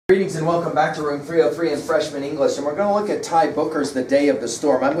Greetings and welcome back to Room 303 in Freshman English, and we're going to look at Ty Booker's The Day of the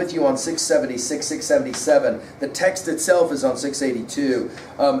Storm. I'm with you on 676, 677. The text itself is on 682.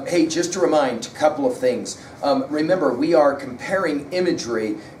 Hey, just to remind a couple of things. Remember, we are comparing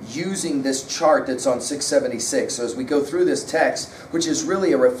imagery using this chart that's on 676. So as we go through this text, which is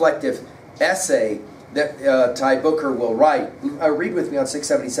really a reflective essay that Ty Booker will write. Read with me on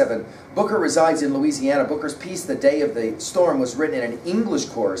 677. Booker resides in Louisiana. Booker's piece, The Day of the Storm, was written in an English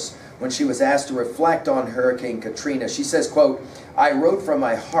course when she was asked to reflect on Hurricane Katrina. She says, quote, "I wrote from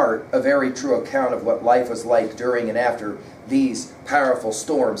my heart a very true account of what life was like during and after these powerful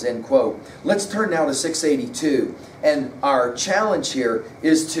storms," end quote. Let's turn now to 682. And our challenge here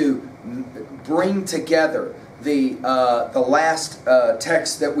is to bring together the last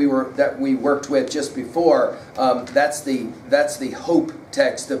text that we worked with just before. That's the hope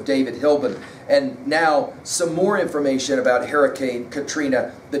text of David Hilbin. And now some more information about Hurricane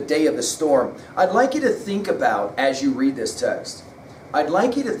Katrina, the day of the storm. I'd like you to think about, as you read this text, I'd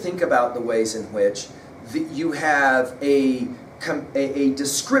like you to think about the ways in which you have a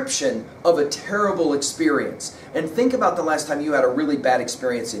description of a terrible experience. And think about the last time you had a really bad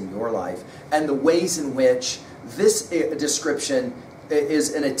experience in your life and the ways in which this description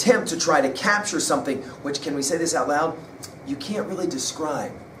is an attempt to try to capture something which, can we say this out loud? You can't really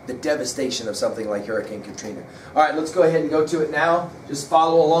describe the devastation of something like Hurricane Katrina. All right, let's go ahead and go to it now. Just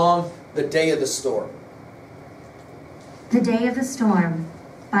follow along. The Day of the Storm. The Day of the Storm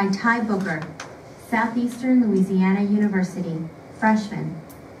by Ty Booker, Southeastern Louisiana University, freshman.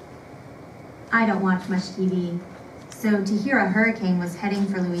 I don't watch much TV, so to hear a hurricane was heading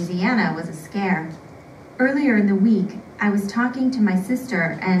for Louisiana was a scare. Earlier in the week, I was talking to my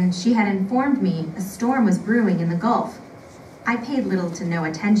sister, and she had informed me a storm was brewing in the Gulf. I paid little to no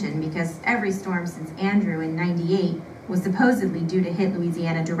attention because every storm since Andrew in '98 was supposedly due to hit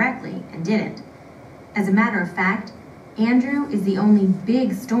Louisiana directly, and didn't. As a matter of fact, Andrew is the only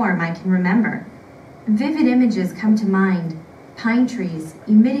big storm I can remember. Vivid images come to mind. Pine trees,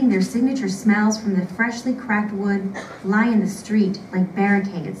 emitting their signature smells from the freshly cracked wood, lie in the street like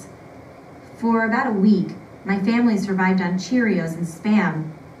barricades. For about a week, my family survived on Cheerios and Spam.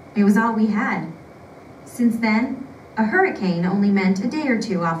 It was all we had. Since then, a hurricane only meant a day or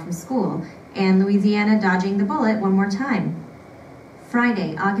two off from school, and Louisiana dodging the bullet one more time.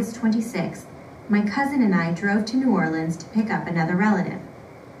 Friday, August 26th, my cousin and I drove to New Orleans to pick up another relative.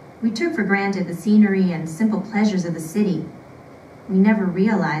 We took for granted the scenery and simple pleasures of the city. We never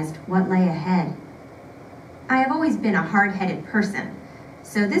realized what lay ahead. I have always been a hard-headed person,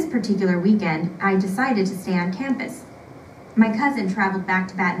 so this particular weekend, I decided to stay on campus. My cousin traveled back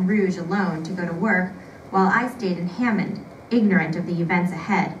to Baton Rouge alone to go to work, while I stayed in Hammond, ignorant of the events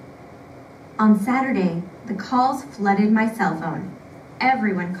ahead. On Saturday, the calls flooded my cell phone.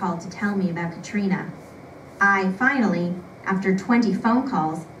 Everyone called to tell me about Katrina. I finally, after 20 phone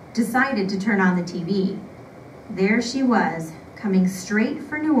calls, decided to turn on the TV. There she was, coming straight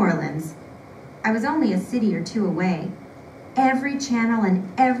for New Orleans. I was only a city or two away. Every channel and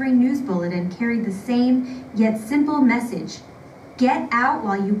every news bulletin carried the same, yet simple message: get out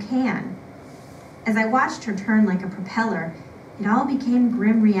while you can. As I watched her turn like a propeller, it all became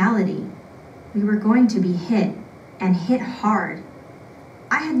grim reality. We were going to be hit, and hit hard.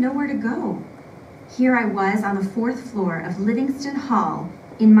 I had nowhere to go. Here I was on the 4th floor of Livingston Hall,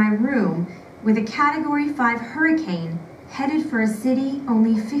 in my room, with a Category 5 hurricane headed for a city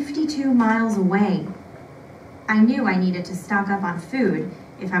only 52 miles away. I knew I needed to stock up on food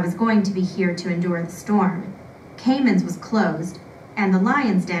if I was going to be here to endure the storm. Cayman's was closed, and the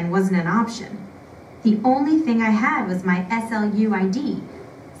Lion's Den wasn't an option. The only thing I had was my SLU ID,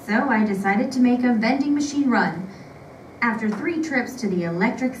 so I decided to make a vending machine run. After 3 trips to the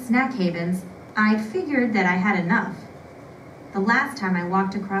electric snack havens, I figured that I had enough. The last time I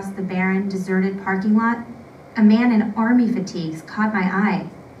walked across the barren, deserted parking lot, a man in army fatigues caught my eye.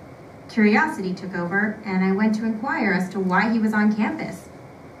 Curiosity took over, and I went to inquire as to why he was on campus.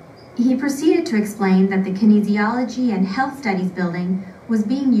 He proceeded to explain that the Kinesiology and Health Studies building was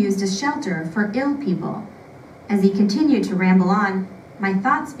being used as shelter for ill people. As he continued to ramble on, my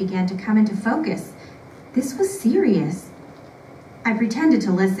thoughts began to come into focus. This was serious. I pretended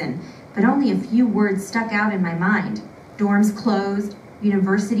to listen, but only a few words stuck out in my mind. Dorms closed,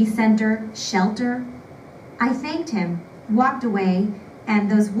 university center, shelter. I thanked him, walked away, and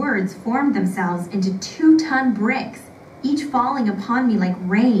those words formed themselves into 2-ton bricks, each falling upon me like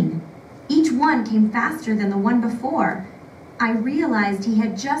rain. Each one came faster than the one before. I realized he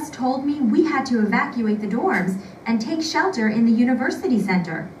had just told me we had to evacuate the dorms and take shelter in the university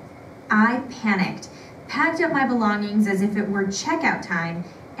center. I panicked, packed up my belongings as if it were checkout time,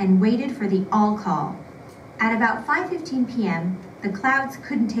 and waited for the all call. At about 5:15 p.m., the clouds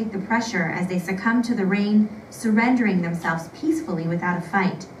couldn't take the pressure as they succumbed to the rain, surrendering themselves peacefully without a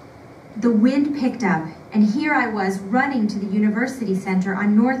fight. The wind picked up, and here I was running to the university center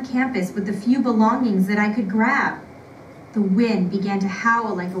on North Campus with the few belongings that I could grab. The wind began to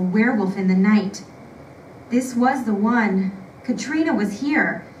howl like a werewolf in the night. This was the one. Katrina was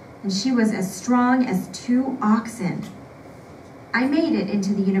here, and she was as strong as 2 oxen. I made it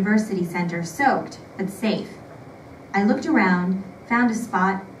into the university center, soaked but safe. I looked around, found a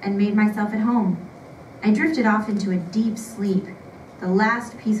spot, and made myself at home. I drifted off into a deep sleep, the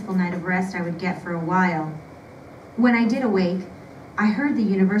last peaceful night of rest I would get for a while. When I did awake, I heard the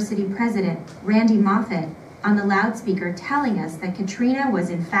university president, Randy Moffat, on the loudspeaker telling us that Katrina was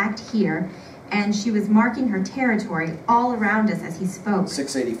in fact here, and she was marking her territory all around us as he spoke.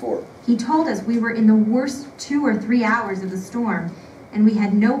 684. He told us we were in the worst 2 or 3 hours of the storm, and we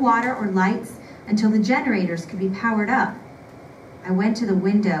had no water or lights until the generators could be powered up. I went to the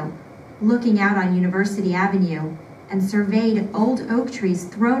window, looking out on University Avenue, and surveyed old oak trees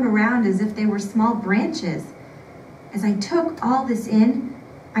thrown around as if they were small branches. As I took all this in,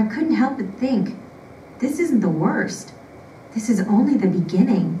 I couldn't help but think, this isn't the worst. This is only the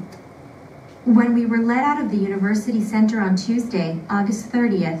beginning. When we were let out of the university center on Tuesday, August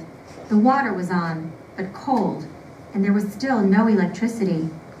 30th, the water was on, but cold, and there was still no electricity.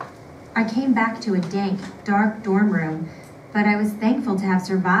 I came back to a dank, dark dorm room, but I was thankful to have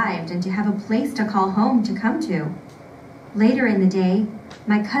survived and to have a place to call home to come to. Later in the day,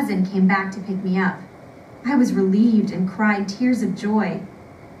 my cousin came back to pick me up. I was relieved and cried tears of joy.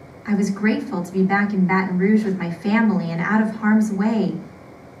 I was grateful to be back in Baton Rouge with my family and out of harm's way.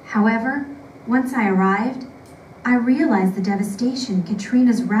 However, once I arrived, I realized the devastation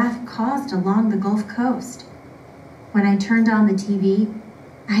Katrina's wrath caused along the Gulf Coast. When I turned on the TV,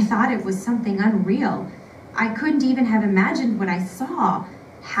 I thought it was something unreal. I couldn't even have imagined what I saw.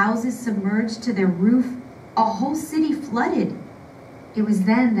 Houses submerged to their roof, a whole city flooded. It was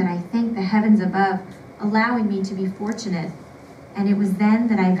then that I thanked the heavens above, allowing me to be fortunate. And it was then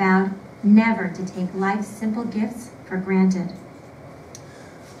that I vowed never to take life's simple gifts for granted.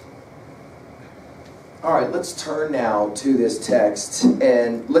 All right, let's turn now to this text,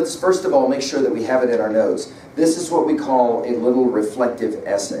 and let's first of all make sure that we have it in our notes. This is what we call a little reflective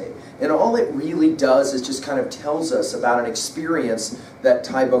essay. And all it really does is just kind of tells us about an experience that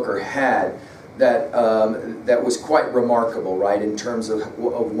Ty Booker had that, that was quite remarkable, right, in terms of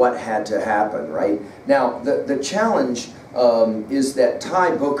what had to happen, right? Now, the challenge is that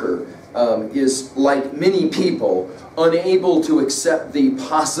Ty Booker is, like many people, unable to accept the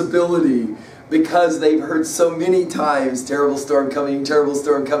possibility because they've heard so many times, terrible storm coming, terrible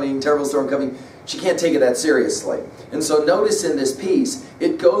storm coming, terrible storm coming. She can't take it that seriously. And so notice in this piece,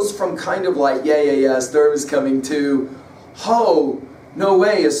 it goes from kind of like, yeah, storm is coming, to, oh, no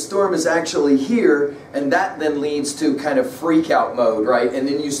way, a storm is actually here, and that then leads to kind of freak out mode, right? And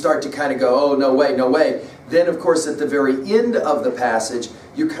then you start to kind of go, oh, no way, no way. Then, of course, at the very end of the passage,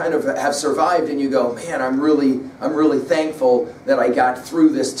 you kind of have survived and you go, man, I'm really thankful that I got through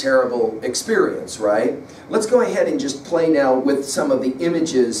this terrible experience, right? Let's go ahead and just play now with some of the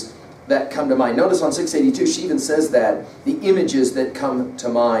images that come to mind. Notice on 682, she even says that, the images that come to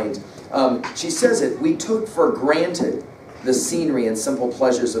mind. She says it, we took for granted the scenery and simple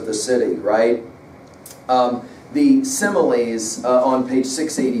pleasures of the city, right? The similes on page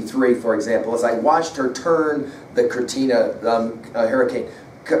 683, for example, as I watched her turn the Katrina hurricane,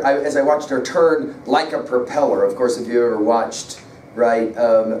 as I watched her turn like a propeller. Of course, if you ever watched, right,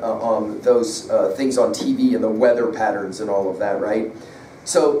 those things on TV and the weather patterns and all of that, right?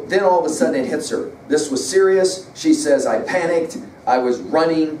 So then all of a sudden it hits her. This was serious. She says, I panicked. I was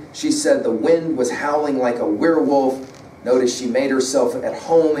running. She said the wind was howling like a werewolf. Notice she made herself at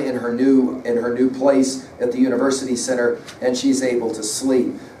home in her new place at the University Center, and she's able to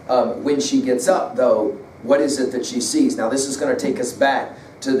sleep. When she gets up, though, what is it that she sees? Now this is going to take us back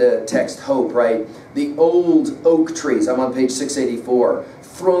to the text Hope, right? The old oak trees, I'm on page 684,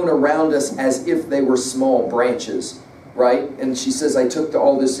 thrown around us as if they were small branches, right? And she says, I took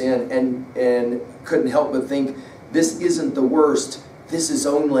all this in and couldn't help but think, this isn't the worst. This is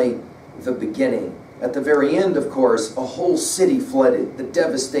only the beginning. At the very end, of course, a whole city flooded, the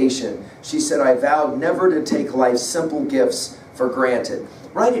devastation. She said, I vowed never to take life's simple gifts for granted.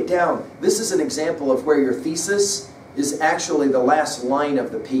 Write it down. This is an example of where your thesis is actually the last line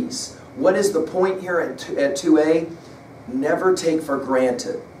of the piece. What is the point here at 2A? Never take for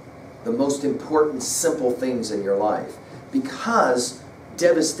granted the most important simple things in your life, because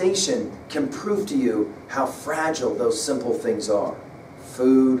devastation can prove to you how fragile those simple things are.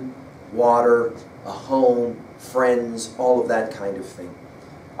 food, water, a home, friends, all of that kind of thing.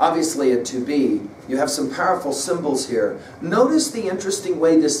 Obviously at 2b, you have some powerful symbols here. Notice the interesting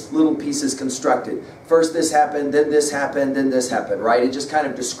way this little piece is constructed. First this happened, then this happened, then this happened, right? It just kind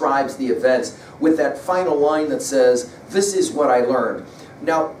of describes the events with that final line that says, this is what I learned.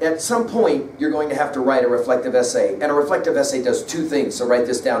 Now, at some point, you're going to have to write a reflective essay. And a reflective essay does two things, so write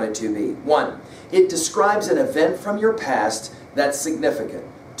this down in 2b. One, it describes an event from your past that's significant.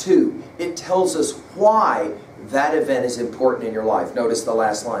 Two, it tells us why that event is important in your life. Notice the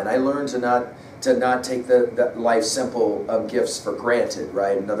last line. I learned to not take the life's simple gifts for granted,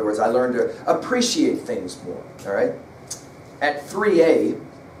 right? In other words, I learned to appreciate things more, all right? At 3a,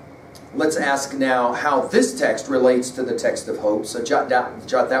 let's ask now how this text relates to the text of hope. So jot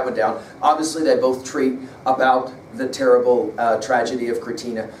that one down. Obviously, they both treat about the terrible tragedy of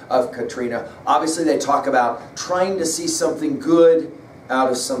Katrina. Obviously, they talk about trying to see something good out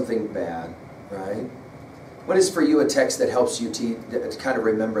of something bad, right? What is for you a text that helps you to kind of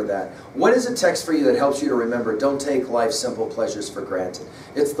remember that? What is a text for you that helps you to remember, don't take life's simple pleasures for granted?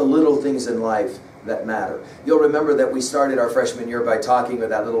 It's the little things in life that matter. You'll remember that we started our freshman year by talking with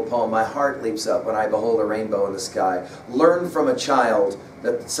that little poem, My Heart Leaps Up When I Behold a Rainbow in the Sky. Learn from a child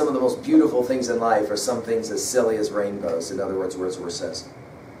that some of the most beautiful things in life are some things as silly as rainbows. In other words, Wordsworth says,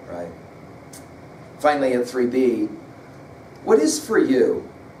 right? Finally, at 3b, what is for you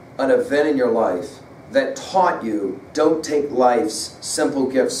an event in your life that taught you don't take life's simple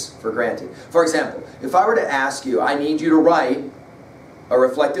gifts for granted? For example, if I were to ask you, I need you to write a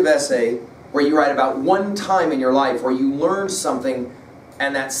reflective essay where you write about one time in your life where you learned something,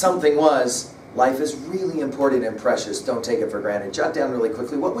 and that something was, life is really important and precious, don't take it for granted. Jot down really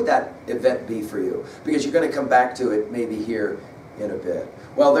quickly, what would that event be for you? Because you're going to come back to it maybe here in a bit.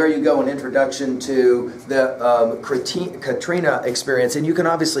 Well, there you go, an introduction to the Katrina experience, and you can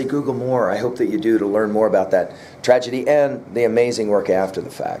obviously Google more. I hope that you do, to learn more about that tragedy and the amazing work after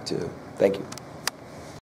the fact, too. Thank you.